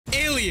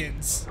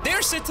aliens.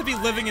 They're said to be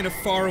living in a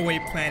faraway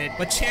planet,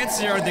 but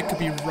chances are they could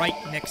be right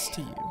next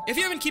to you. If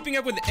you haven't been keeping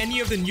up with any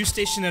of the news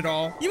station at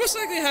all, you most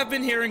likely have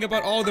been hearing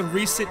about all the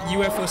recent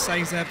UFO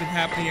sightings that have been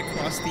happening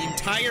across the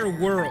entire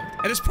world.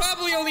 And it's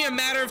probably only a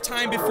matter of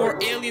time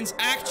before aliens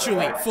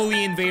actually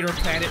fully invade our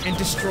planet and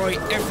destroy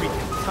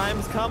everything.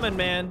 Time's coming,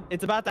 man.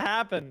 It's about to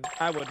happen.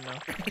 I wouldn't know.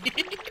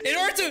 In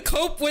order to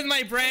cope with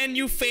my brand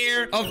new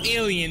fear of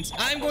aliens,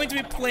 I'm going to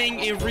be playing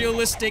a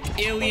realistic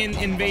alien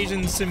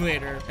invasion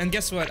simulator. And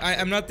guess what?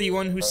 I'm not the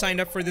one who signed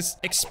up for this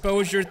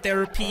exposure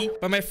therapy,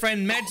 but my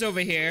friend Medz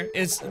over here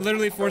is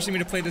literally forcing me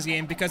to play this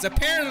game because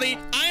apparently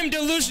I'm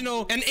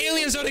delusional and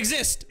aliens don't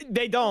exist.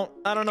 They don't.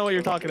 I don't know what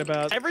you're talking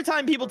about. Every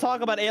time people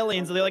talk about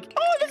aliens, they're like,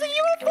 oh, there's a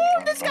UFO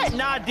in the sky.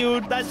 Nah,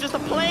 dude, that's just a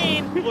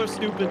plane. People are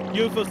stupid.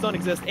 UFOs don't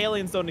exist.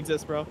 Aliens don't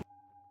exist, bro.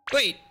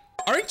 Wait,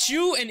 aren't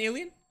you an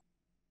alien?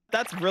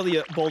 That's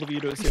really bold of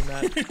you to assume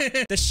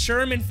that. The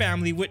Sherman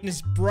family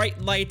witnessed bright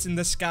lights in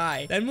the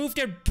sky that moved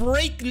at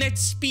breakneck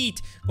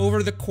speed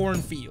over the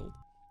cornfield.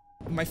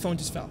 My phone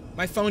just fell.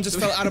 My phone just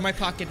fell out of my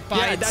pocket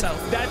by itself.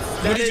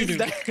 What did you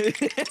do?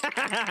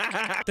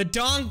 The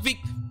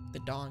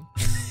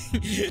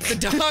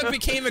dog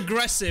became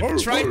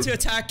aggressive, tried to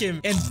attack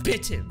him, and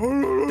bit him.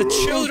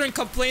 The children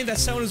complained that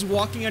someone was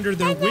walking under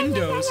their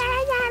windows.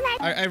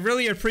 I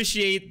really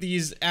appreciate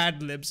these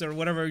ad-libs or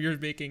whatever you're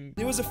making.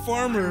 There was a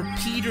farmer,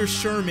 Peter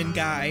Sherman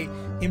guy,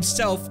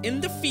 himself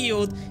in the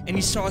field, and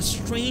he saw a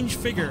strange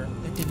figure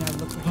that did not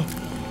look like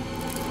him.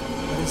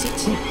 What is it?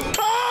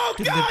 Oh,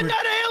 God,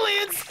 not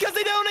aliens, because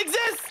they don't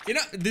exist. You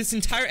know, this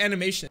entire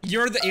animation,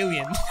 you're the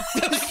alien.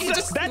 That's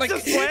just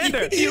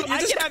slander.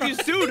 I can have you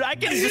sued. I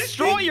can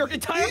destroy your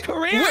entire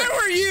career. Where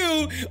were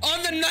you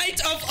on the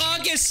night of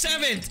August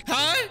 7th,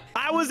 huh?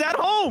 I was at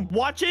home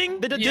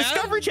watching the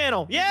Discovery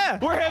Channel. Yeah.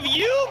 Where have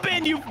you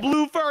been, you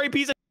blue furry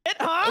piece of shit,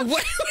 huh?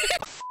 What?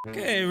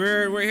 Okay,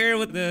 we're here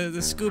with the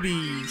Scooby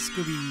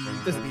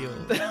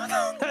mobile.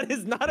 That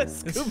is not a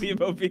Scooby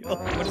mobile.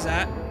 What is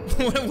that?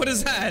 What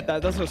is that?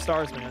 Those are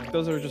stars, man.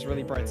 Those are just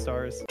really bright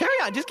stars. Carry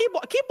on, just keep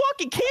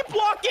walking, keep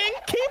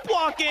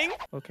walking.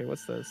 Okay,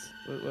 what's this?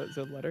 What's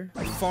the letter?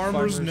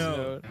 Farmer's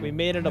note. We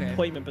made an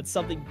appointment, but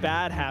something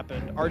bad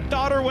happened. Our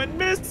daughter went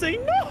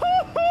missing. No!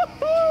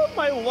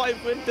 My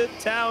wife went to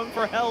town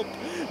for help.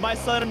 My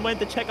son went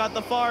to check out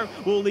the farm.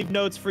 We'll leave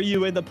notes for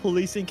you and the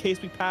police in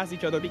case we pass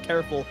each other. Be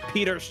careful.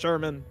 Peter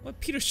Sherman. What,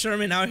 Peter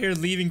Sherman out here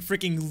leaving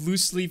freaking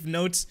loose leaf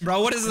notes?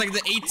 Bro, what is it, like the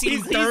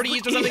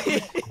 1830s or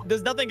something?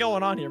 There's nothing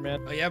going on here,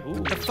 man. Oh, yeah.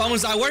 Ooh. The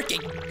phone's not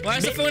working. Why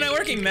is the phone not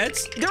working,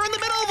 Medz? They're in the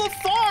middle of a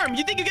farm.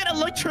 You think you get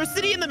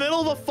electricity in the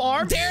middle of a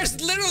farm? There's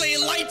literally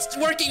lights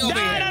working over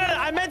here. No.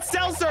 I meant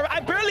cell service.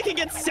 I barely can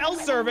get cell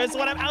service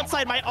when I'm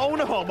outside my own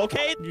home,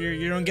 okay?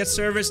 You don't get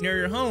service near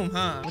your home,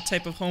 huh? What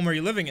type of home are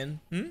you living in?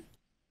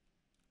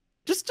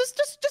 Just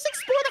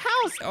explore the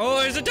house. Oh,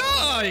 there's a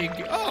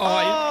dog. Oh,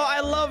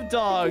 I love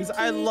dogs.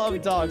 I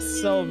love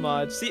dogs so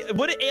much. See,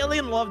 would an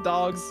alien love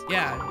dogs?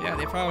 Yeah,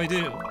 they probably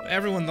do.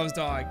 Everyone loves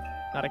dog.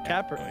 Not a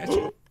cat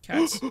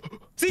Cats.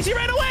 See, she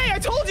ran away. I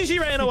told you she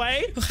ran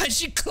away.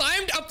 She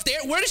climbed up there.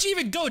 Where did she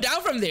even go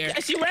down from there? Yeah,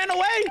 she ran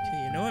away.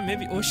 Okay, you know what?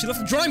 Maybe. Oh, she left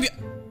the drawing.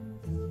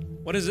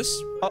 What is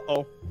this?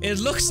 Uh-oh. It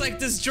looks like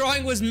this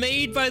drawing was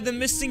made by the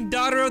missing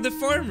daughter of the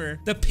farmer.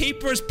 The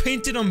paper is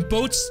painted on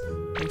both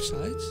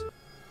sides.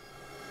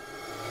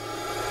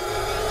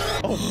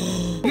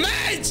 Oh,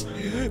 Medz!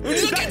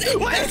 Look at that!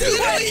 That's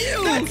literally you!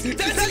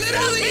 That's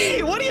literally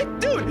me! What are you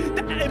doing?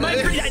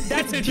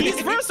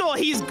 First of all,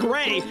 he's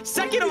gray.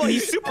 Second of all,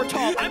 he's super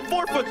tall. I'm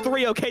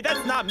 4'3", okay?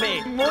 That's not me.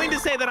 I'm willing to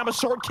say that I'm a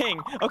short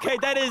king, okay?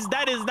 That is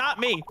not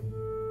me.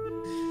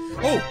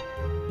 Oh,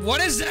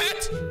 what is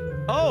that?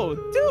 Oh,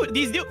 dude,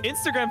 these new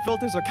Instagram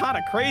filters are kind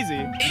of crazy.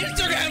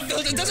 Instagram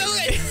filter? Does that look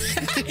like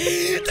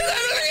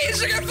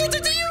Instagram filter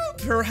to you?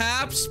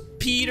 Perhaps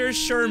Peter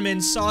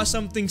Sherman saw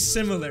something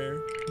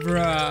similar.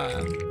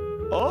 Bruh.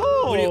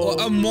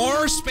 Oh.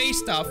 More space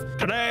stuff.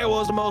 Today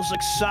was the most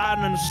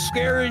exciting and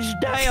scariest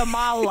day of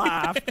my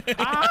life.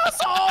 I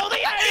saw the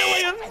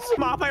aliens.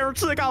 My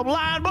parents think I'm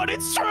lying, but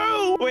it's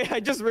true. Wait, I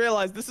just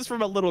realized this is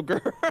from a little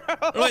girl.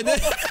 Wait,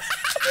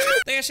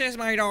 this is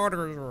my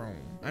daughter's room.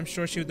 I'm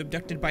sure she was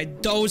abducted by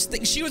those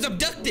things. She was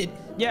abducted.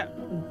 Yeah,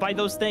 by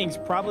those things,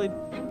 probably.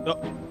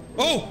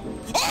 Oh,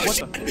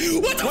 shit.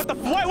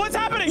 What's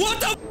happening? What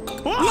the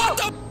fuck? What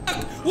the fuck?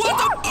 What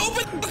the?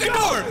 Open the fucking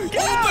door.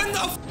 Open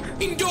the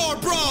fucking door,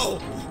 bro.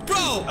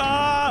 Bro.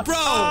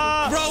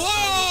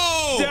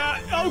 Whoa. Yeah,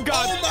 oh,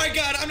 God. Oh, my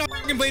God. I'm not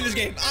fucking playing this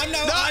game. I'm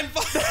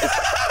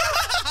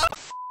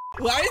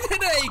Why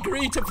did I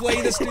agree to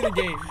play this stupid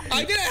game?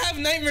 I'm gonna have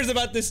nightmares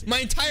about this my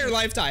entire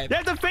lifetime. You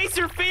have to face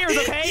your fears,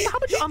 okay? How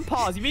about you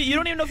unpause? You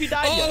don't even know if you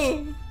died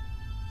yet.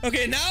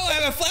 Okay, now I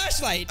have a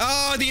flashlight.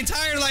 Oh, the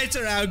entire lights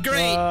are out.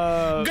 Great.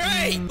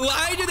 Great.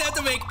 Why do they have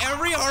to make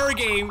every horror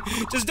game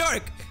just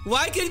dark?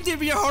 Why couldn't there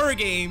be a horror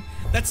game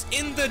that's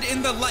in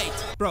the light?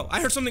 Bro,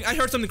 I heard something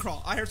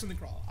crawl.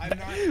 I'm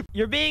not.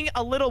 You're being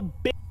a little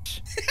bitch.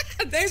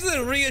 Thanks for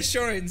the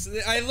reassurance.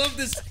 I love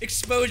this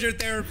exposure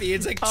therapy.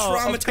 It's like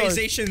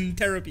traumatization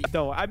therapy.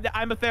 No,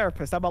 I'm a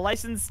therapist. I'm a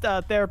licensed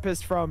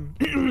therapist from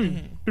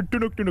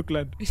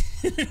Tunukland.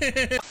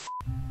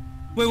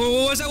 Wait,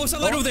 what's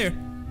that light over there?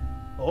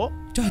 Oh.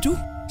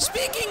 Jadoo?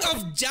 Speaking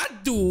of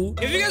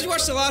Jadoo, if you guys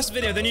watched the last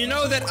video, then you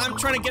know that I'm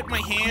trying to get my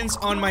hands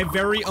on my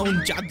very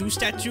own Jadoo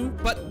statue.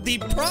 But the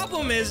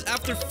problem is,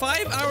 after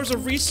 5 hours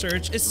of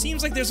research, it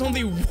seems like there's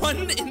only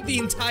one in the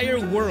entire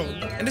world.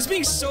 And it's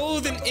being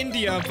sold in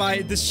India by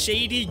this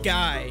shady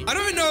guy. I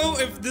don't even know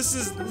if this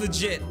is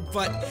legit,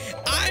 but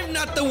I'm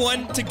not the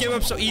one to give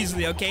up so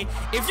easily, okay?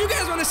 If you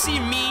guys want to see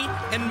me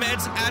and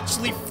Medz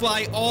actually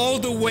fly all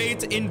the way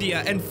to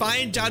India and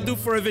find Jadoo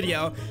for a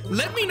video,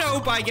 let me know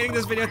by getting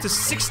this video to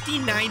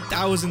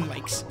 69,000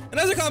 likes. And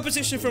as a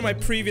compensation for my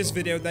previous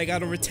video that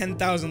got over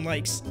 10,000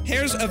 likes,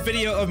 here's a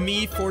video of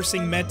me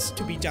forcing Medz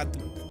to be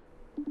Jadoo.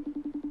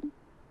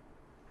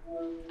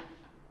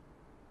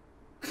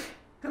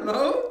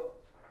 Hello?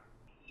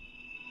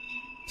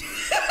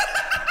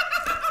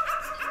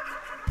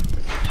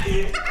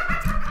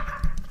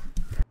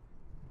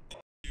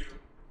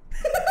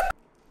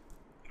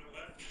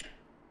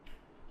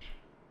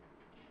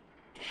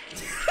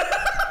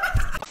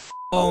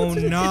 Oh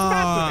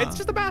no! It's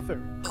just a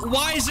bathroom.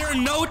 Why is there a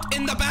note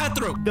in the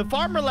bathroom? The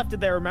farmer left it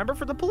there, remember,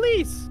 for the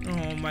police.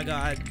 Oh my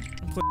god!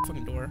 I'm closing the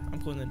fucking door.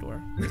 I'm closing the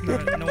door.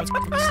 No one's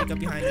gonna sneak up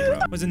behind me, bro.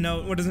 What's the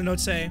note? What does the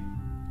note say?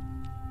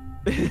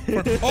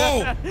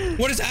 Oh!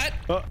 What is that?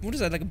 What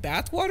is that? Like a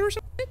bathwater or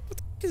something? What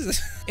the is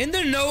this? In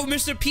the note,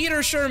 Mr.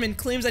 Peter Sherman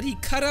claims that he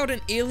cut out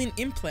an alien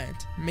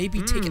implant.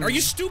 Maybe take it. Are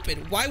you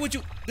stupid? Why would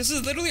you? This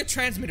is literally a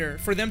transmitter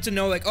for them to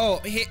know, like, oh,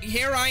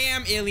 here I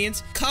am,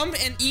 aliens. Come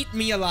and eat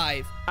me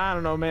alive. I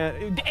don't know,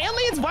 man. The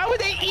aliens? Why would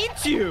they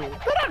eat you?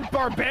 They're not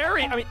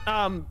barbarian. I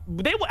mean,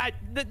 they would.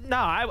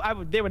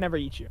 They would never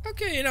eat you.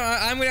 Okay, you know,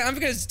 I'm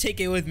gonna take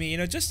it with me, you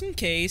know, just in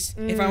case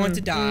if I want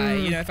to die,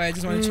 you know, if I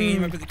just want to change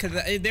my, because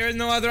there is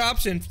no other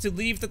option to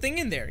leave the thing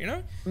in there, you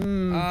know.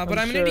 But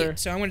I'm an idiot,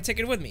 so I'm gonna take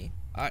it with me.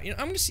 You know,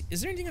 I'm gonna see.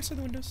 Is there anything outside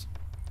the windows?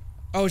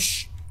 Oh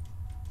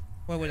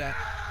what was that?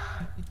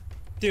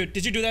 Dude,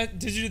 did you do that?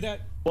 Did you do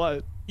that?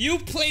 What? You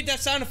played that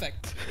sound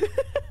effect.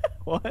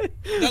 What?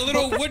 That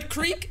little wood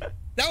creak?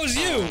 That was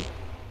you.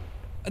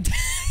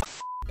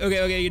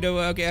 Okay, you know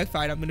what? Okay,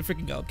 fine. I'm gonna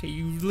freaking go. Okay,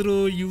 you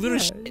little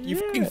shit. You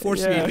freaking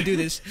forced me to do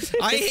this.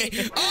 I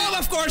hate. Oh,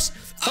 of course.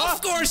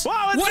 Of course.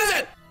 Wow, what is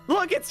it?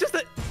 Look, it's just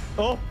a.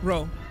 Oh,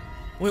 bro.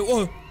 Wait,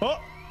 whoa. Oh,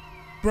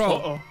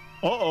 bro.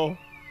 Uh-oh.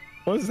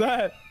 What's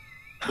that?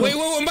 Wait,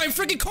 my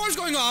freaking car's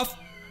going off.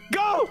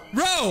 Go!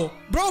 Bro,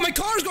 my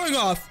car's going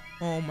off.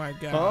 Oh my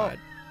god.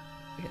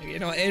 You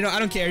know, I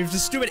don't care. If the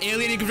stupid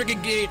alien, it could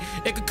freaking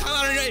it could come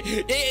out of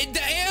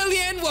the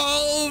alien.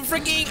 Well,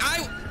 freaking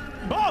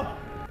Oh!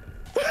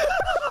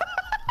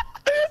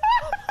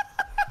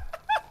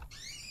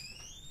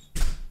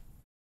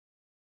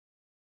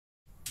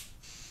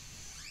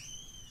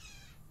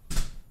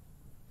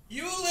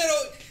 You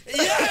little.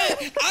 Yeah,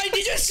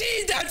 did you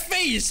see that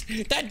face?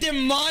 That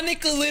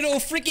demonic little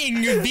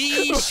freaking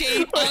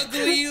V-shaped,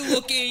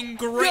 ugly-looking,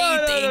 gray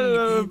thing.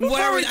 No.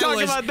 Whatever that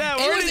was. About that,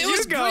 where did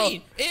you go?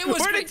 Green. It was.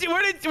 Where did you go?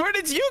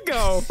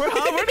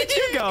 Where did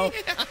you go?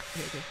 Okay.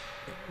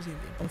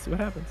 Let's see what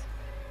happens.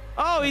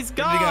 Oh, he's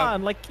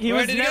gone. Like he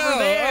was never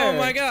there. Oh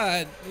my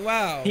god!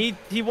 Wow.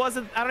 He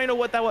wasn't. I don't even know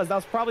what that was. That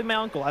was probably my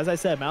uncle. As I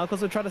said, my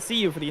uncle's been trying to see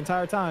you for the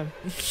entire time.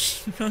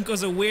 Your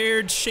uncle's a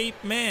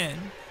weird-shaped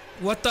man.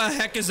 What the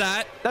heck is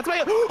that? That's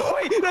my.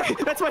 Wait,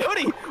 that's my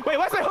hoodie. Wait,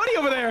 why's my hoodie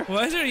over there?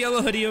 Why is there a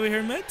yellow hoodie over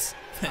here, Medz?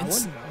 I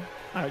wouldn't know.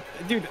 All right,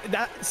 dude,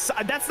 that's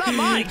not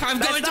mine. I'm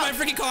going to my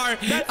freaking car.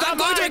 I'm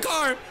going to my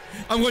car.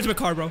 I'm going to my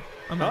car, bro.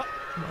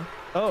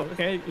 Oh,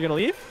 okay. You're gonna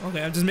leave?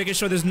 Okay, I'm just making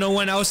sure there's no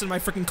one else in my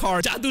freaking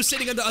car. Jadoo's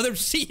sitting on the other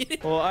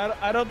seat. Well,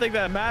 I don't think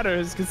that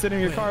matters, considering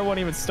your car won't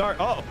even start.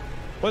 Oh,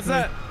 what's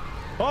that?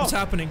 Oh. What's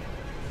happening?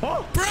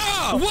 Oh,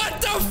 bro!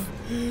 What the?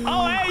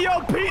 Oh, hey,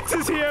 yo,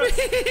 Pizza's here.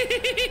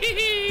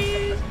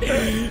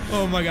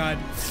 Oh my god.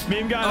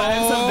 Meme God, I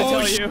have something to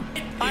tell you.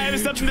 I have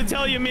something to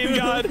tell you, Meme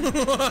God.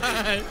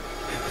 What?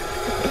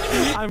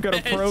 I'm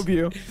gonna probe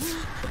you.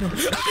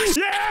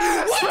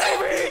 Yes,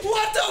 baby!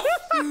 What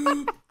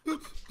the?